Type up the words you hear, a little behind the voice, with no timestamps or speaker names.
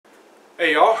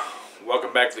Hey y'all,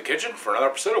 welcome back to the kitchen for another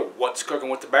episode of What's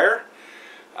Cooking with the Bear.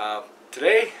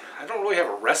 Today, I don't really have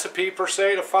a recipe per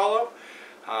se to follow.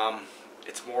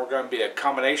 It's more going to be a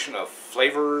combination of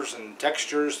flavors and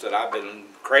textures that I've been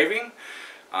craving.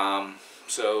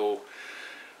 So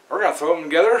we're going to throw them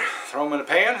together, throw them in a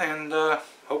pan, and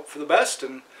hope for the best.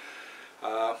 And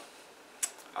I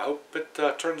hope it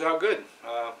turns out good.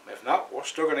 If not, we're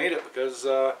still going to eat it because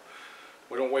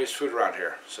we don't waste food around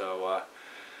here. So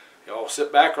y'all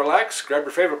sit back, relax, grab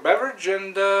your favorite beverage,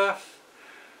 and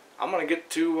I'm going to get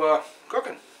to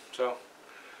cooking. So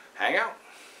hang out.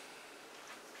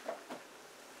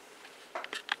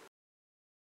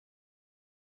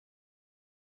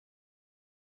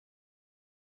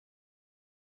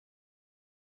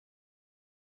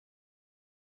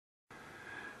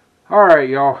 Alright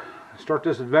y'all, start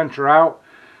this adventure out.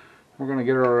 We're going to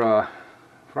get our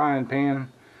frying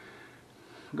pan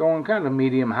going kind of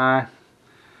medium high.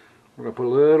 We're going to put a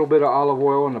little bit of olive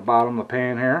oil in the bottom of the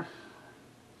pan here.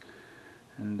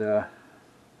 And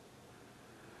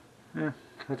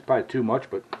that's probably too much,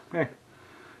 but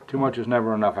too much is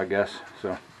never enough, I guess.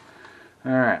 So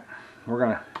alright, we're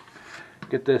going to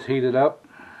get this heated up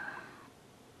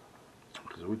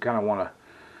because we kind of want to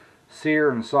sear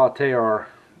and saute our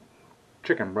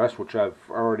chicken breast, which I've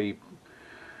already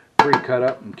pre-cut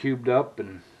up and cubed up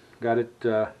and got it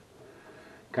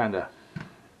kind of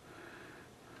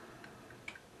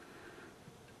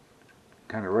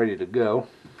ready to go.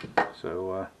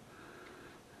 So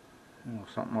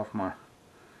something off my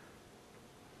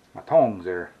tongs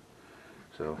there.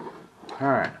 So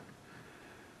alright,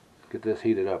 get this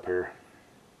heated up here.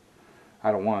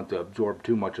 I don't want it to absorb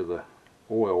too much of the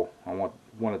oil. I want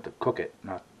it to cook it,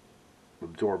 not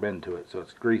absorb into it, so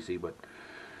it's greasy. But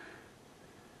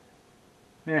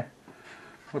yeah,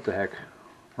 what the heck,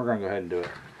 we're gonna go ahead and do it.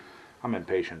 I'm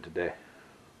impatient today.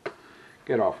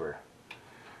 Get off here.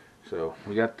 So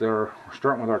we got we're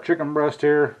starting with our chicken breast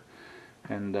here,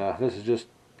 and this is just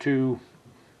two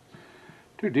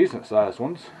decent sized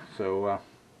ones. So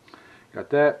got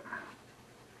that.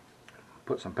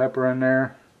 Put some pepper in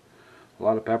there, a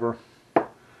lot of pepper.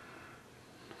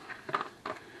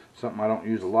 Something I don't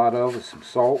use a lot of is some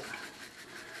salt,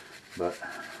 but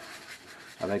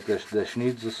I think this dish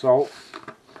needs the salt.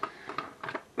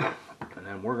 And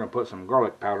then we're going to put some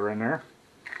garlic powder in there.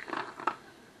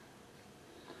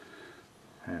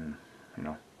 And you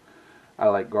know, I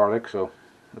like garlic, so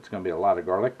it's going to be a lot of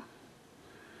garlic.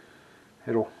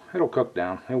 It'll cook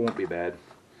down. It won't be bad.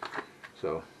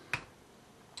 So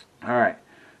all right,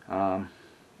 I'm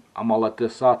gonna let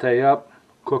this saute up,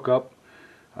 cook up.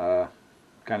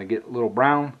 Kind of get a little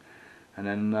brown, and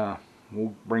then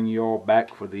we'll bring you all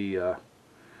back for the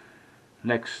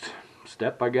next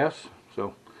step, I guess.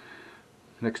 So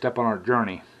next step on our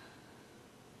journey.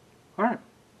 Alright,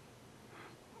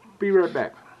 be right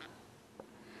back.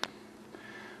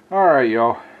 Alright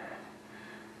y'all,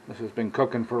 this has been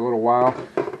cooking for a little while.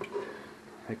 I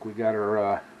think we got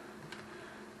her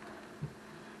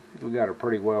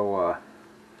pretty well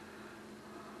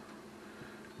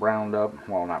browned up.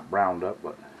 Well, not browned up,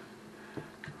 but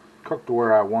cooked to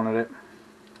where I wanted it.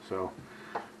 So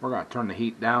we're going to turn the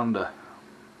heat down to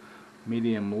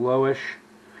medium lowish.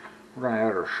 We're going to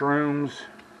add our shrooms,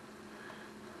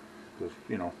 because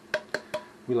you know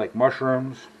we like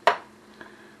mushrooms.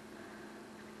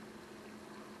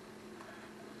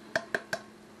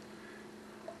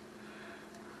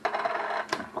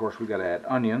 Of course, we got to add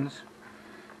onions.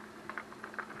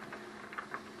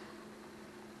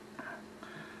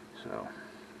 So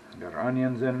we got our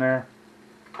onions in there.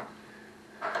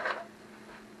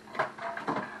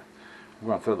 We're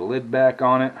going to throw the lid back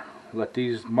on it, let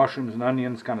these mushrooms and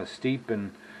onions kind of steep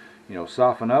and, you know,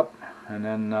 soften up. And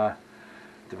then at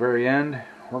the very end,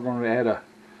 we're going to add a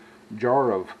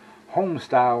jar of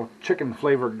home-style chicken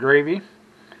flavored gravy.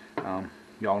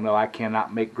 Y'all know I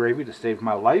cannot make gravy to save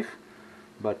my life,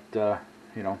 but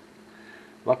you know,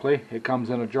 luckily it comes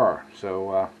in a jar.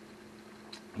 So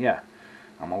yeah,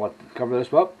 I'm going to cover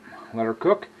this up, let her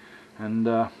cook, and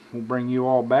we'll bring you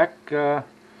all back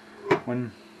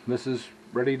when this is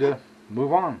ready to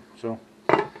move on. So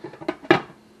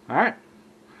alright,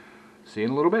 see you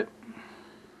in a little bit.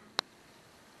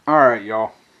 Alright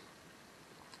y'all,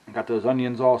 got those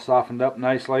onions all softened up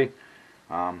nicely.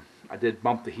 I did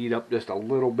bump the heat up just a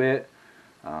little bit,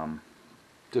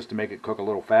 just to make it cook a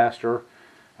little faster.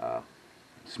 It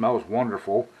smells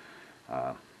wonderful.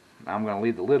 Now I'm going to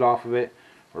leave the lid off of it,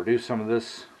 reduce some of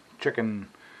this chicken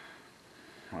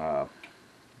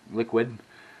liquid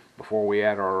before we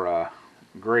add our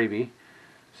gravy.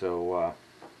 So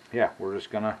yeah, we're just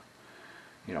gonna,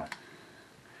 you know,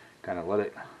 kind of let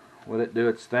it let it do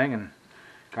its thing and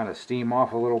kind of steam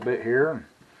off a little bit here.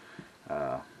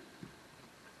 And,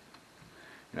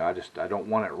 you know, I don't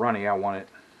want it runny. I want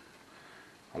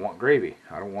gravy.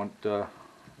 I don't want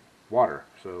water.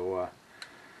 So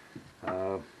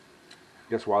I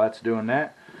guess while that's doing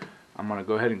that, I'm going to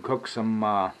go ahead and cook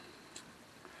some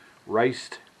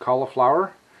riced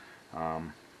cauliflower.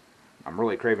 I'm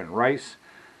really craving rice,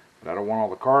 but I don't want all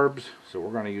the carbs, so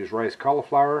we're going to use rice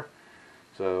cauliflower.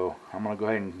 So I'm going to go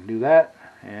ahead and do that,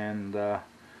 and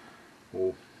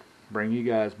we'll bring you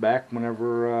guys back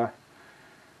whenever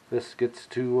this gets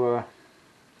to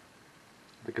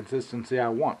the consistency I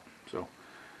want. So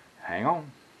hang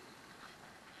on.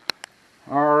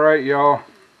 Alright, y'all,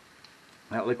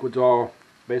 that liquid's all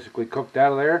basically cooked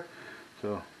out of there,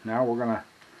 so now we're going to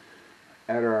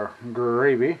add our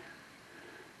gravy.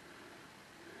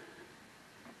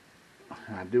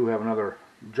 I do have another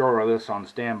jar of this on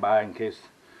standby in case,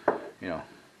 you know,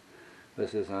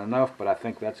 this isn't enough, but I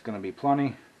think that's going to be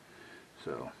plenty.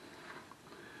 So,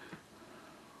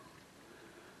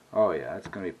 oh yeah, that's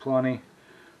going to be plenty.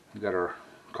 We've got our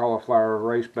cauliflower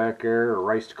rice back there, or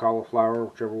riced cauliflower,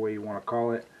 whichever way you want to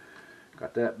call it.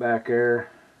 Got that back there.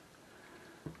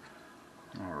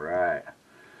 Alright,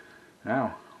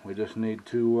 now we just need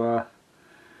to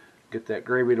get that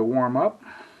gravy to warm up,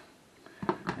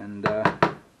 and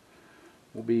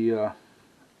we'll be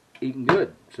eating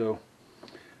good. So,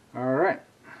 alright,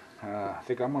 I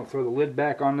think I'm going to throw the lid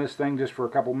back on this thing just for a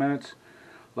couple minutes,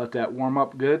 let that warm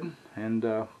up good, and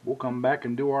we'll come back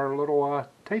and do our little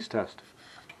taste test.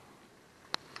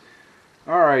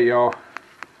 Alright, y'all,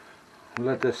 we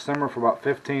let this simmer for about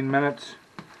 15 minutes.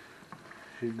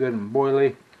 She's good and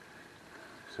boily.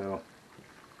 So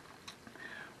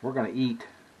we're going to eat.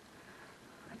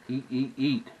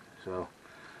 So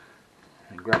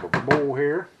I grab a bowl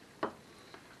here.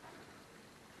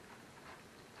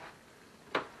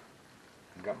 I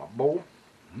got my bowl.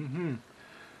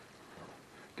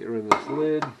 Get rid of this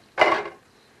lid.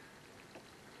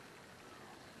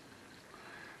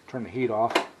 Turn the heat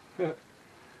off.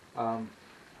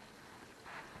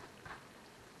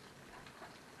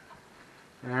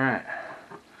 Alright,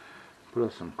 put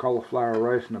us some cauliflower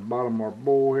rice in the bottom of our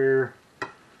bowl here.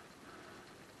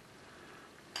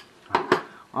 I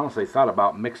honestly thought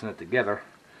about mixing it together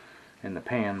in the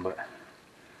pan, but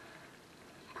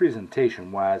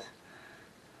presentation wise,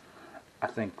 I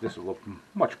think this will look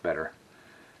much better,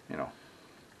 you know,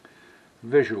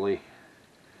 visually.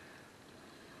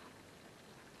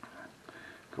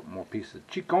 A couple more pieces of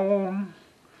chicken.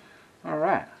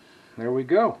 Alright, there we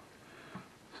go.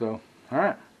 So,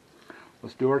 alright,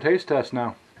 let's do our taste test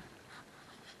now.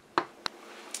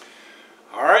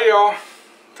 Alright, y'all,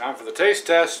 time for the taste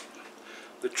test,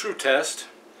 the true test.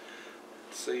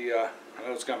 Let's see, I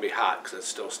know it's going to be hot because it's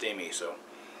still steamy, so.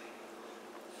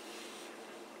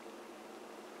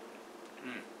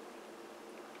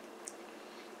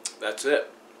 That's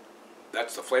it.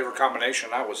 That's the flavor combination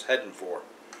I was heading for.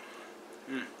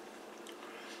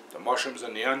 The mushrooms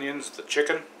and the onions, the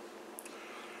chicken,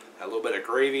 a little bit of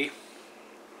gravy.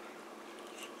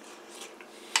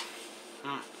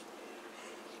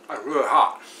 That's really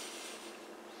hot.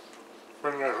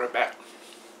 Bring that right back.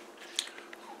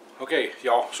 Okay,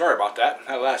 y'all, sorry about that.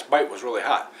 That last bite was really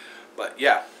hot. But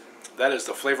yeah, that is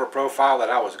the flavor profile that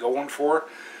I was going for,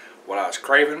 what I was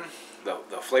craving.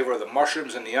 The flavor of the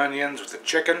mushrooms and the onions with the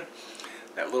chicken,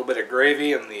 that little bit of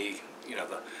gravy and the, you know,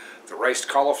 the riced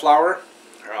cauliflower.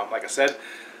 Like I said,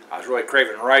 I was really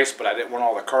craving rice, but I didn't want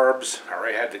all the carbs. I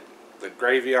already had the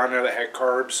gravy on there that had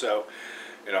carbs, so,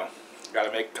 you know, got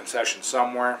to make concessions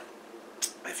somewhere.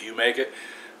 If you make it,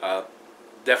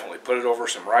 definitely put it over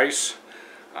some rice.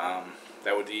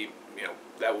 That would be, you know,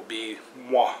 that would be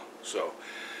moi. So,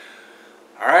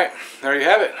 all right, there you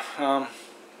have it.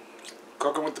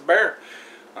 Cooking with the bear.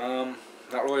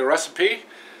 Not really a recipe,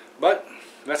 but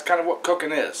that's kind of what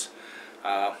cooking is.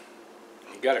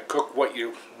 You got to cook what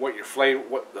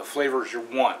the flavors you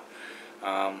want.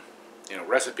 You know,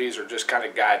 recipes are just kind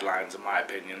of guidelines in my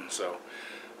opinion. So,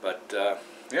 but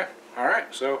yeah, all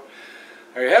right. So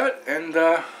there you have it.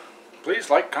 And please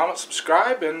like, comment,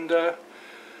 subscribe, and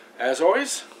as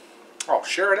always, oh,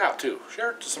 share it out too.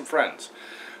 Share it to some friends.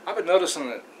 I've been noticing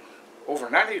that over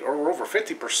 90 or over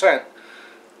 50%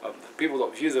 of the people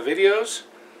that view the videos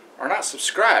are not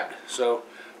subscribed. So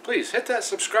please hit that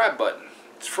subscribe button.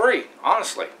 It's free,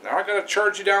 honestly. They're not going to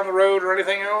charge you down the road or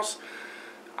anything else.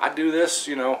 I do this,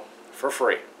 you know, for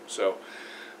free. So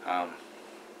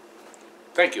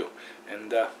thank you.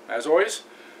 And as always,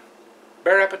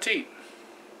 bon appetit.